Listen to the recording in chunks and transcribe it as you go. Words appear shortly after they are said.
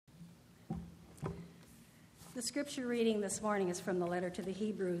The scripture reading this morning is from the letter to the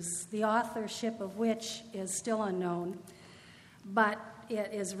Hebrews, the authorship of which is still unknown, but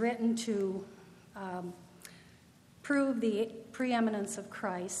it is written to prove the preeminence of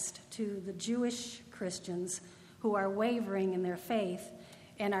Christ to the Jewish Christians who are wavering in their faith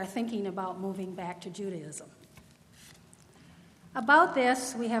and are thinking about moving back to Judaism. About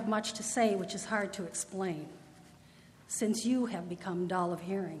this, we have much to say, which is hard to explain, since you have become dull of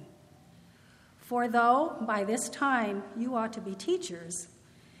hearing. For though by this time you ought to be teachers,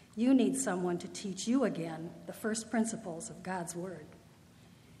 you need someone to teach you again the first principles of God's word.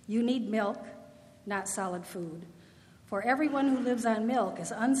 You need milk, not solid food. For everyone who lives on milk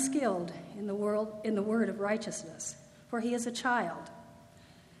is unskilled in the word of righteousness, for he is a child.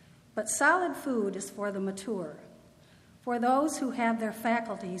 But solid food is for the mature, for those who have their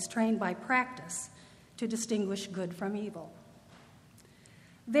faculties trained by practice to distinguish good from evil.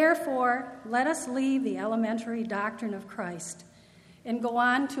 Therefore, let us leave the elementary doctrine of Christ and go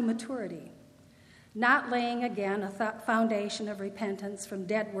on to maturity, not laying again a foundation of repentance from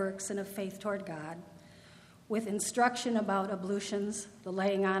dead works and of faith toward God, with instruction about ablutions, the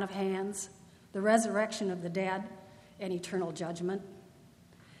laying on of hands, the resurrection of the dead, and eternal judgment.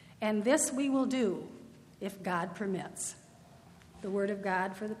 And this we will do if God permits. The word of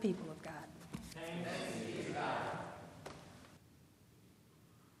God for the people of God. Thanks be to God.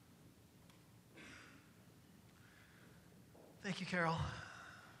 Thank you, Carol.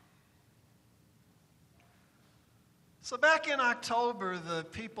 So back in October, the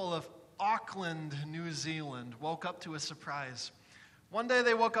people of Auckland, New Zealand, woke up to a surprise. One day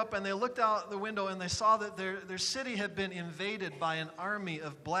they woke up and they looked out the window and they saw that their city had been invaded by an army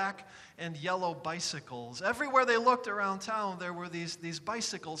of black and yellow bicycles. Everywhere they looked around town, there were these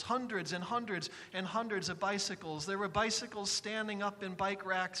bicycles, hundreds and hundreds and hundreds of bicycles. There were bicycles standing up in bike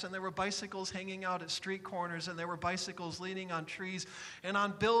racks, and there were bicycles hanging out at street corners, and there were bicycles leaning on trees and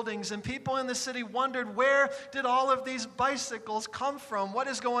on buildings. And people in the city wondered, where did all of these bicycles come from? What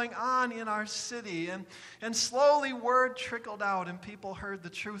is going on in our city? And slowly word trickled out, and people heard the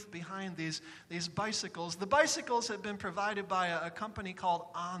truth behind these bicycles. The bicycles had been provided by a company called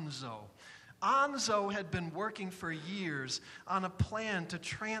Onzo. Onzo had been working for years on a plan to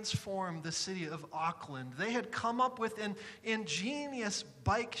transform the city of Auckland. They had come up with an ingenious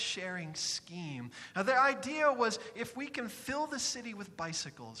bike-sharing scheme. Now, their idea was, if we can fill the city with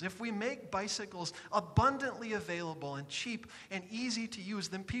bicycles, if we make bicycles abundantly available and cheap and easy to use,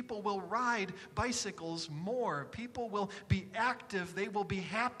 then people will ride bicycles more. People will be active. They will be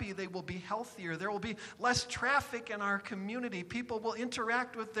happy. They will be healthier. There will be less traffic in our community. People will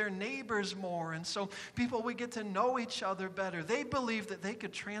interact with their neighbors more, and so people will get to know each other better. They believed that they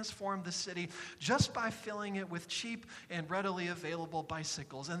could transform the city just by filling it with cheap and readily available bicycles.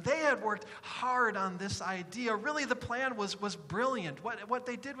 And they had worked hard on this idea. Really, the plan was brilliant. What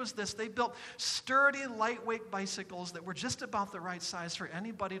they did was this. They built sturdy, lightweight bicycles that were just about the right size for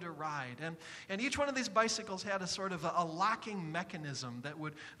anybody to ride. And each one of these bicycles had a sort of a locking mechanism that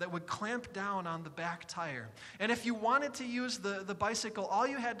would clamp down on the back tire. And if you wanted to use the bicycle, all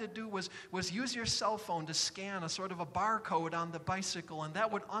you had to do was use your cell phone to scan a sort of a barcode on the bicycle, and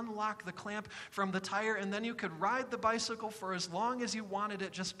that would unlock the clamp from the tire, and then you could ride the bicycle for as long as you wanted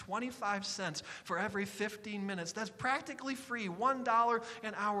at just 25 cents for every 15 minutes. That's practically free, $1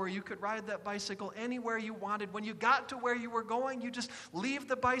 an hour. You could ride that bicycle anywhere you wanted. When you got to where you were going, you just leave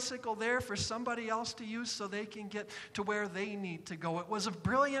the bicycle there for somebody else to use so they can get to where they need to go. It was a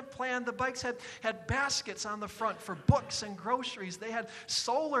brilliant plan. The bikes had baskets on the front for books and groceries. They had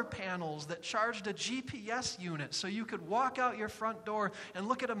solar panels that charged a GPS unit, so you could walk out your front door and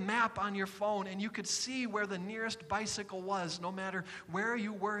look at a map on your phone, and you could see where the nearest bicycle was, no matter where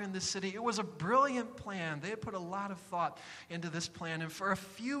you were in the city. It was a brilliant plan. They had put a lot of thought into this plan, and for a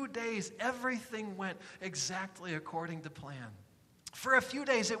few days, everything went exactly according to plan. For a few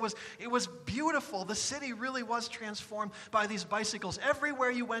days, it was beautiful. The city really was transformed by these bicycles.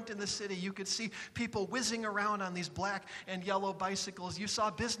 Everywhere you went in the city, you could see people whizzing around on these black and yellow bicycles. You saw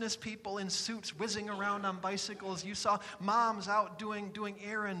business people in suits whizzing around on bicycles. You saw moms out doing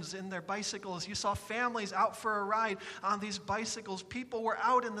errands in their bicycles. You saw families out for a ride on these bicycles. People were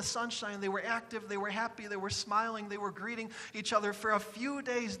out in the sunshine. They were active. They were happy. They were smiling. They were greeting each other. For a few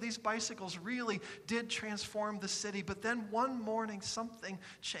days, these bicycles really did transform the city. But then one morning, something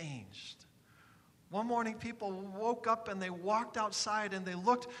changed. One morning, people woke up and they walked outside and they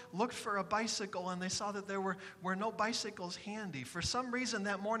looked for a bicycle, and they saw that there were no bicycles handy. For some reason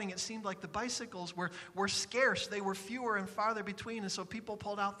that morning, it seemed like the bicycles were scarce. They were fewer and farther between, and so people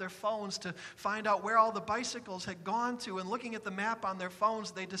pulled out their phones to find out where all the bicycles had gone to. And looking at the map on their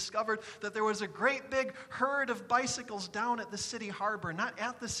phones, they discovered that there was a great big herd of bicycles down at the city harbor. Not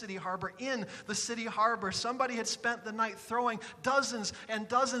at the city harbor, in the city harbor. Somebody had spent the night throwing dozens and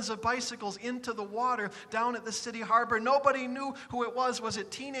dozens of bicycles into the water down at the city harbor. Nobody knew who it was. Was it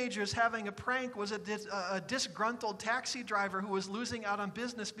teenagers having a prank? Was it a disgruntled taxi driver who was losing out on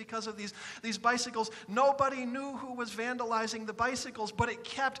business because of these bicycles? Nobody knew who was vandalizing the bicycles, but it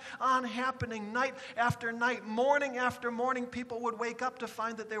kept on happening night after night, morning after morning. People would wake up to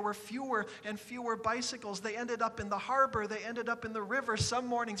find that there were fewer and fewer bicycles. They ended up in the harbor. They ended up in the river. Some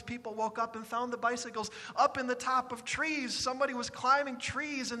mornings people woke up and found the bicycles up in the top of trees. Somebody was climbing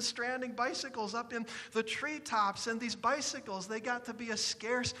trees and stranding bicycles up in the treetops. And these bicycles, they got to be a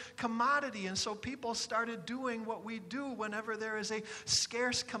scarce commodity. And so people started doing what we do whenever there is a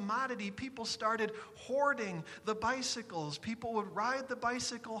scarce commodity. People started hoarding the bicycles. People would ride the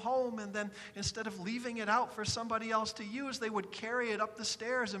bicycle home, and then instead of leaving it out for somebody else to use, they would carry it up the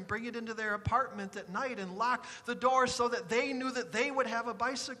stairs and bring it into their apartment at night and lock the door so that they knew that they would have a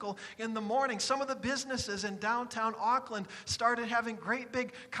bicycle in the morning. Some of the businesses in downtown Auckland started having great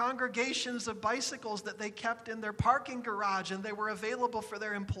big congregations of bicycles that they kept in their parking garage, and they were available for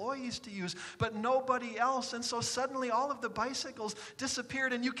their employees to use, but nobody else. And so suddenly all of the bicycles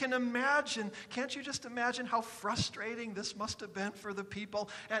disappeared. And you can imagine, can't you just imagine how frustrating this must have been for the people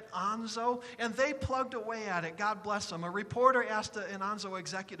at Anzo? And they plugged away at it. God bless them. A reporter asked an Anzo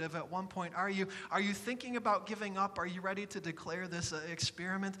executive at one point, are you thinking about giving up? Are you ready to declare this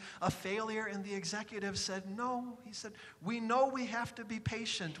experiment a failure? And the executive said, no. He said, we know we have to be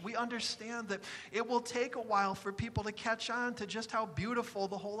patient. We understand that it will take a while for people to catch on to just how beautiful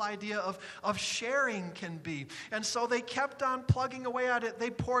the whole idea of sharing can be. And so they kept on plugging away at it. They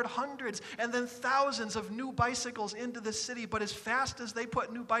poured hundreds and then thousands of new bicycles into the city. But as fast as they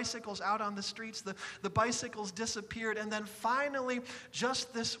put new bicycles out on the streets, the bicycles disappeared. And then finally,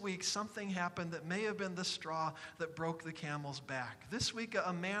 just this week, something happened that may have been the straw that broke the camel's back. This week,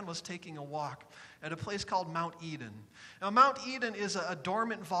 a man was taking a walk at a place called Mount Eden. Now, Mount Eden is a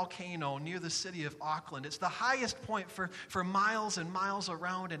dormant volcano near the city of Auckland. It's the highest point for miles and miles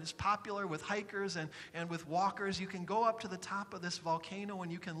around, and it's popular with hikers and with walkers. You can go up to the top of this volcano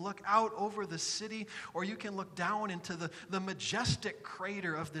and you can look out over the city, or you can look down into the majestic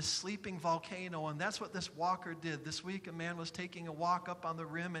crater of this sleeping volcano, and that's what this walker did. This week, a man was taking a walk up on the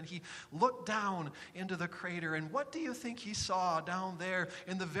rim, and he looked down into the crater, and what do you think he saw down there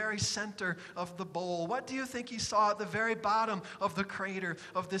in the very center of the bowl? What do you think he saw at the very bottom of the crater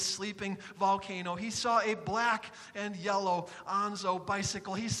of this sleeping volcano? He saw a black and yellow Anzo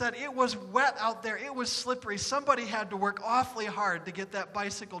bicycle. He said it was wet out there. It was slippery. Somebody had to work awfully hard to get that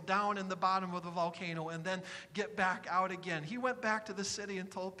bicycle down in the bottom of the volcano and then get back out again. He went back to the city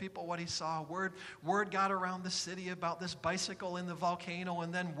and told people what he saw. Word got around the city about this bicycle in the volcano,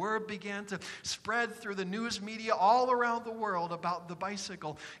 and then word began to spread through the news media all around the world about the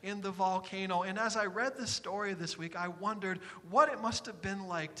bicycle in the volcano. And as I read this story this week, I wondered what it must have been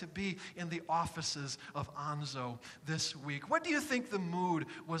like to be in the offices of Anzo this week. What do you think the mood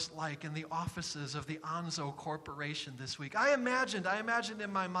was like in the offices of the Anzo Corporation this week? I imagined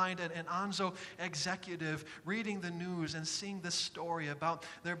in my mind an Anzo executive reading the news and seeing this story about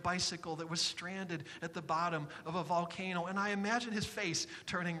their bicycle that was stranded at the bottom of a volcano. And I imagined his face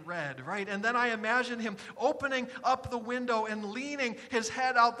turning red, right? And then I imagined him opening up the window and leaning his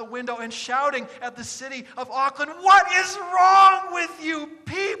head out the window and shouting at the city of Auckland, "What is wrong with you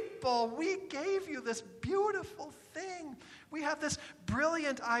people? We gave you this beautiful thing. We had this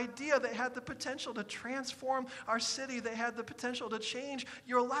brilliant idea that had the potential to transform our city, that had the potential to change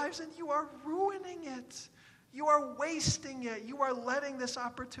your lives, and you are ruining it. You are wasting it. You are letting this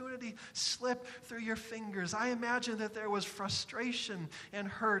opportunity slip through your fingers." I imagine that there was frustration and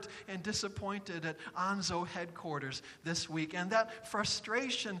hurt and disappointed at Anzo headquarters this week. And that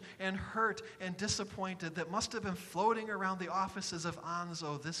frustration and hurt and disappointed that must have been floating around the offices of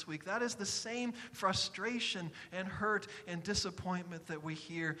Anzo this week, that is the same frustration and hurt and disappointment that we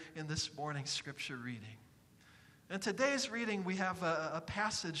hear in this morning's scripture reading. In today's reading, we have a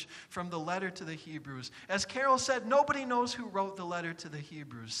passage from the letter to the Hebrews. As Carol said, nobody knows who wrote the letter to the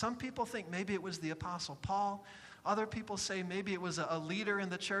Hebrews. Some people think maybe it was the Apostle Paul. Other people say maybe it was a leader in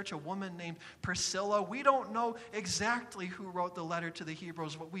the church, a woman named Priscilla. We don't know exactly who wrote the letter to the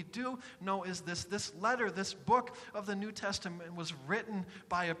Hebrews. What we do know is this letter, this book of the New Testament was written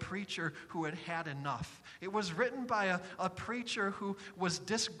by a preacher who had had enough. It was written by a preacher who was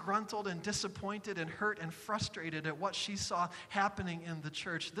disgruntled and disappointed and hurt and frustrated at what she saw happening in the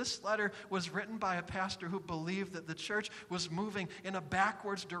church. This letter was written by a pastor who believed that the church was moving in a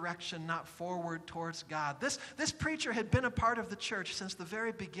backwards direction, not forward towards God. This preacher had been a part of the church since the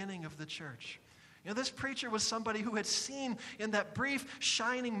very beginning of the church. This preacher was somebody who had seen in that brief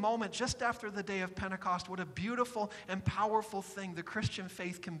shining moment just after the day of Pentecost what a beautiful and powerful thing the Christian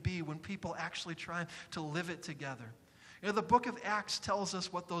faith can be when people actually try to live it together. The book of Acts tells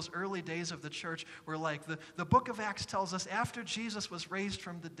us what those early days of the church were like. The book of Acts tells us after Jesus was raised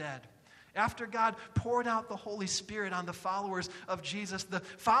from the dead, after God poured out the Holy Spirit on the followers of Jesus, the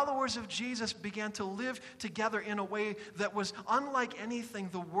followers of Jesus began to live together in a way that was unlike anything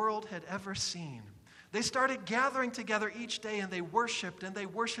the world had ever seen. They started gathering together each day and they worshiped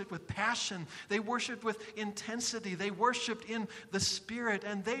with passion. They worshiped with intensity. They worshiped in the Spirit,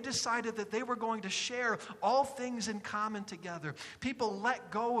 and they decided that they were going to share all things in common together. People let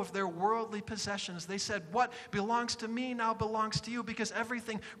go of their worldly possessions. They said, what belongs to me now belongs to you, because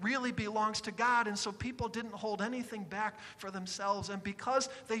everything really belongs to God. And so people didn't hold anything back for themselves. And because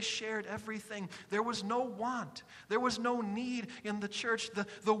they shared everything, there was no want. There was no need in the church.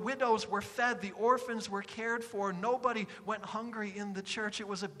 The widows were fed. The orphans were cared for. Nobody went hungry in the church. It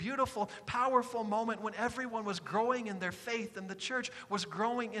was a beautiful, powerful moment when everyone was growing in their faith and the church was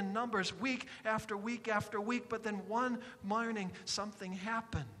growing in numbers week after week after week. But then one morning, something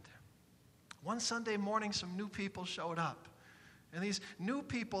happened. One Sunday morning, some new people showed up. And these new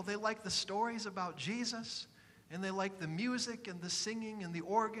people, they liked the stories about Jesus, and they liked the music and the singing and the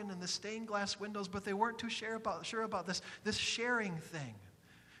organ and the stained glass windows, but they weren't too sure about this sharing thing.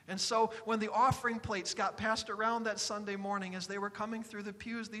 And so when the offering plates got passed around that Sunday morning, as they were coming through the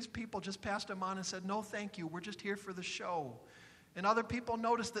pews, these people just passed them on and said, no, thank you, we're just here for the show. And other people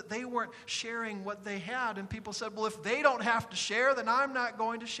noticed that they weren't sharing what they had. And people said, well, if they don't have to share, then I'm not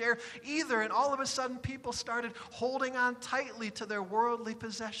going to share either. And all of a sudden, people started holding on tightly to their worldly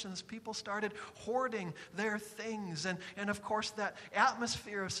possessions. People started hoarding their things. And of course, that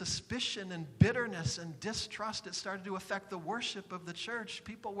atmosphere of suspicion and bitterness and distrust, it started to affect the worship of the church.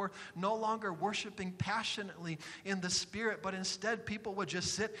 People were no longer worshiping passionately in the Spirit, but instead, people would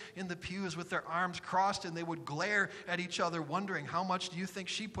just sit in the pews with their arms crossed, and they would glare at each other, wondering, how much do you think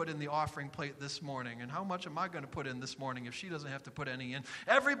she put in the offering plate this morning? And how much am I going to put in this morning if she doesn't have to put any in?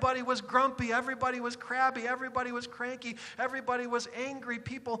 Everybody was grumpy. Everybody was crabby. Everybody was cranky. Everybody was angry.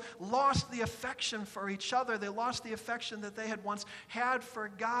 People lost the affection for each other. They lost the affection that they had once had for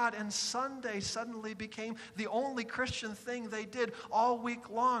God. And Sunday suddenly became the only Christian thing they did all week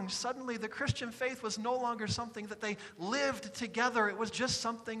long. Suddenly the Christian faith was no longer something that they lived together. It was just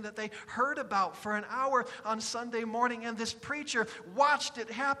something that they heard about for an hour on Sunday morning. And this preacher watched it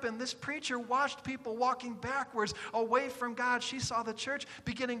happen. This preacher watched people walking backwards away from God. She saw the church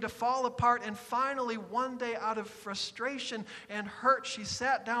beginning to fall apart, and finally one day, out of frustration and hurt, she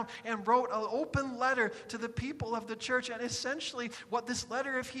sat down and wrote an open letter to the people of the church. And essentially what this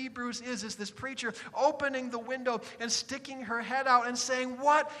letter of Hebrews is this preacher opening the window and sticking her head out and saying,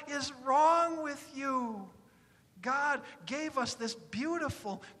 what is wrong with you? God gave us this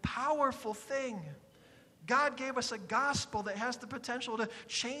beautiful, powerful thing. God gave us a gospel that has the potential to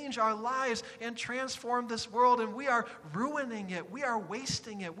change our lives and transform this world, and we are ruining it. We are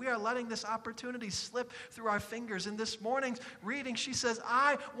wasting it. We are letting this opportunity slip through our fingers. In this morning's reading, she says,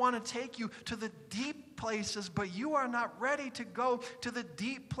 I want to take you to the deep places, but you are not ready to go to the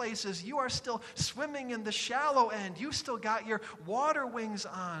deep places. You are still swimming in the shallow end. You still got your water wings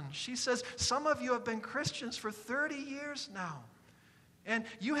on. She says, some of you have been Christians for 30 years now. And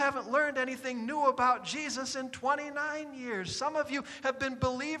you haven't learned anything new about Jesus in 29 years. Some of you have been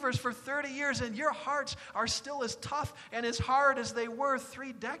believers for 30 years, and your hearts are still as tough and as hard as they were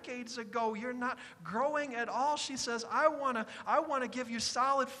 3 decades ago. You're not growing at all. She says, I want to give you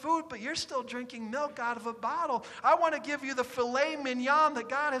solid food, but you're still drinking milk out of a bottle. I want to give you the filet mignon that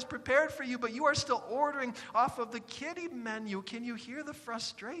God has prepared for you, but you are still ordering off of the Kiddie menu. Can you hear the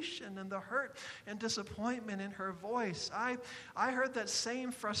frustration and the hurt and disappointment in her voice? I heard that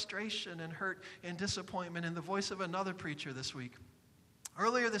same frustration and hurt and disappointment in the voice of another preacher this week.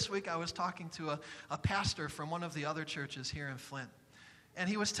 Earlier this week, I was talking to a pastor from one of the other churches here in Flint. And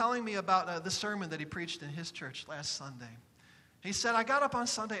he was telling me about the sermon that he preached in his church last Sunday. He said, I got up on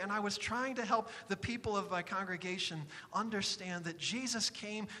Sunday and I was trying to help the people of my congregation understand that Jesus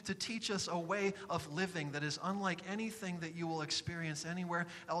came to teach us a way of living that is unlike anything that you will experience anywhere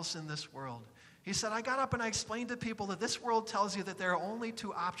else in this world. He said, I got up and I explained to people that this world tells you that there are only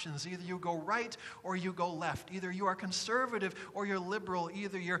two options. Either you go right or you go left. Either you are conservative or you're liberal.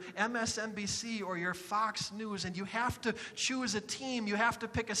 Either you're MSNBC or you're Fox News. And you have to choose a team. You have to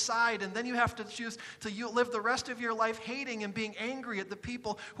pick a side. And then you have to choose to live the rest of your life hating and being angry at the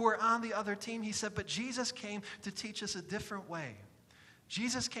people who are on the other team. He said, but Jesus came to teach us a different way.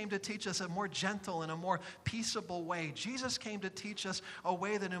 Jesus came to teach us a more gentle and a more peaceable way. Jesus came to teach us a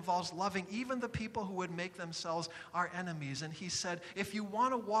way that involves loving even the people who would make themselves our enemies. And he said, if you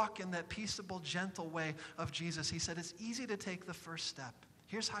want to walk in that peaceable, gentle way of Jesus, he said, it's easy to take the first step.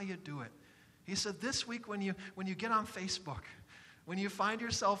 Here's how you do it. He said, this week when you get on Facebook, when you find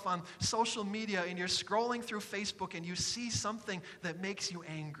yourself on social media and you're scrolling through Facebook and you see something that makes you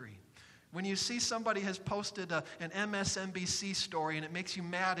angry, when you see somebody has posted an MSNBC story and it makes you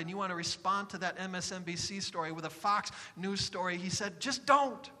mad and you want to respond to that MSNBC story with a Fox News story, he said, just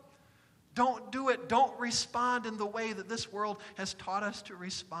don't. Don't do it. Don't respond in the way that this world has taught us to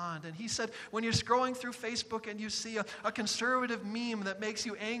respond. And he said, when you're scrolling through Facebook and you see a conservative meme that makes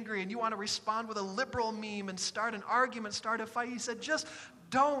you angry and you want to respond with a liberal meme and start an argument, start a fight, he said, just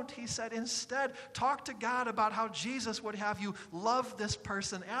don't. He said, instead, talk to God about how Jesus would have you love this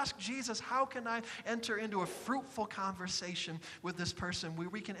person. Ask Jesus, how can I enter into a fruitful conversation with this person where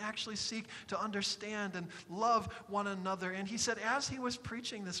we can actually seek to understand and love one another? And he said, as he was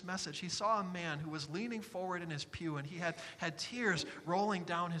preaching this message, he saw a man who was leaning forward in his pew and he had tears rolling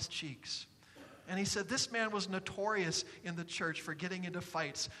down his cheeks. And he said this man was notorious in the church for getting into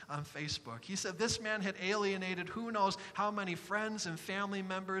fights on Facebook. He said this man had alienated who knows how many friends and family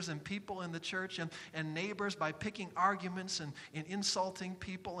members and people in the church and neighbors by picking arguments and insulting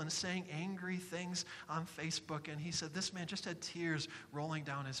people and saying angry things on Facebook. And he said this man just had tears rolling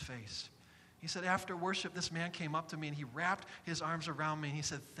down his face. He said after worship, this man came up to me and he wrapped his arms around me and he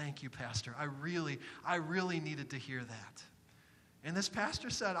said, thank you, Pastor. I really needed to hear that. And this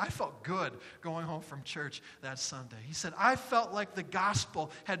pastor said, I felt good going home from church that Sunday. He said, I felt like the gospel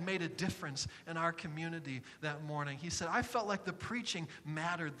had made a difference in our community that morning. He said, I felt like the preaching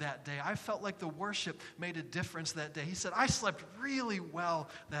mattered that day. I felt like the worship made a difference that day. He said, I slept really well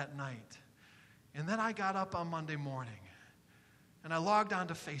that night. And then I got up on Monday morning and I logged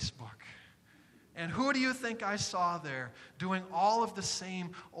onto Facebook. And who do you think I saw there doing all of the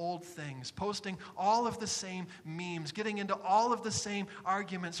same old things, posting all of the same memes, getting into all of the same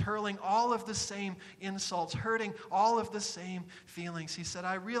arguments, hurling all of the same insults, hurting all of the same feelings? He said,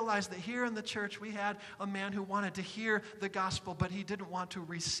 I realized that here in the church we had a man who wanted to hear the gospel, but he didn't want to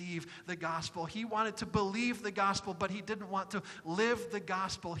receive the gospel. He wanted to believe the gospel, but he didn't want to live the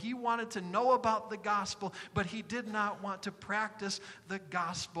gospel. He wanted to know about the gospel, but he did not want to practice the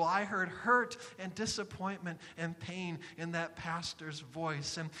gospel. I heard hurt and disappointment and pain in that pastor's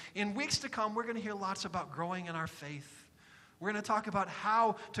voice. And in weeks to come, we're going to hear lots about growing in our faith. We're going to talk about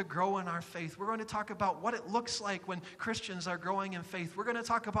how to grow in our faith. We're going to talk about what it looks like when Christians are growing in faith. We're going to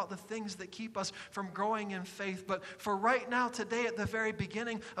talk about the things that keep us from growing in faith. But for right now, today, at the very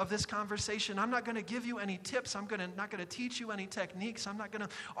beginning of this conversation, I'm not going to give you any tips. I'm not going to teach you any techniques. I'm not going to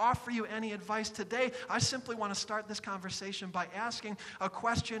offer you any advice today. I simply want to start this conversation by asking a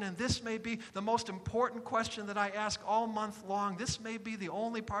question, and this may be the most important question that I ask all month long. This may be the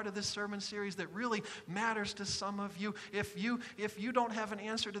only part of this sermon series that really matters to some of you. If you don't have an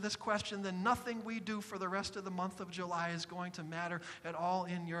answer to this question, then nothing we do for the rest of the month of July is going to matter at all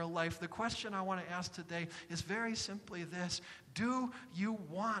in your life. The question I want to ask today is very simply this: do you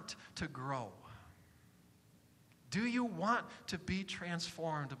want to grow? Do you want to be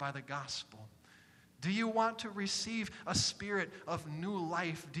transformed by the gospel? Do you want to receive a spirit of new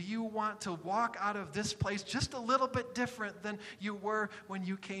life? Do you want to walk out of this place just a little bit different than you were when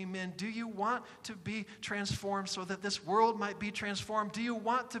you came in? Do you want to be transformed so that this world might be transformed? Do you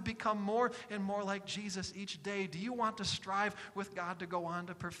want to become more and more like Jesus each day? Do you want to strive with God to go on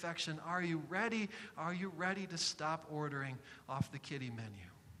to perfection? Are you ready? Are you ready to stop ordering off the Kiddie menu?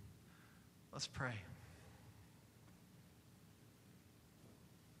 Let's pray.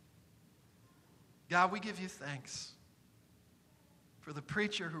 God, we give you thanks for the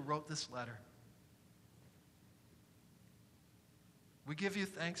preacher who wrote this letter. We give you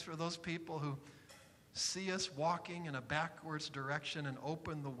thanks for those people who see us walking in a backwards direction and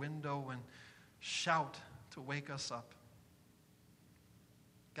open the window and shout to wake us up.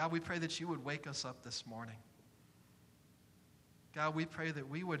 God, we pray that you would wake us up this morning. God, we pray that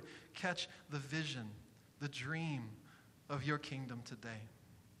we would catch the vision, the dream of your kingdom today.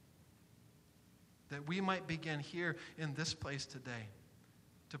 That we might begin here in this place today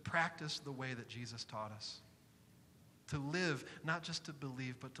to practice the way that Jesus taught us. To live, not just to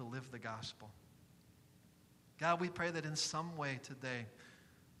believe, but to live the gospel. God, we pray that in some way today,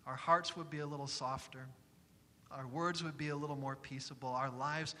 our hearts would be a little softer. Our words would be a little more peaceable. Our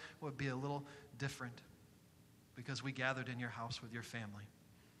lives would be a little different because we gathered in your house with your family.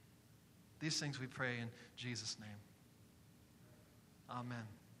 These things we pray in Jesus' name.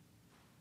 Amen.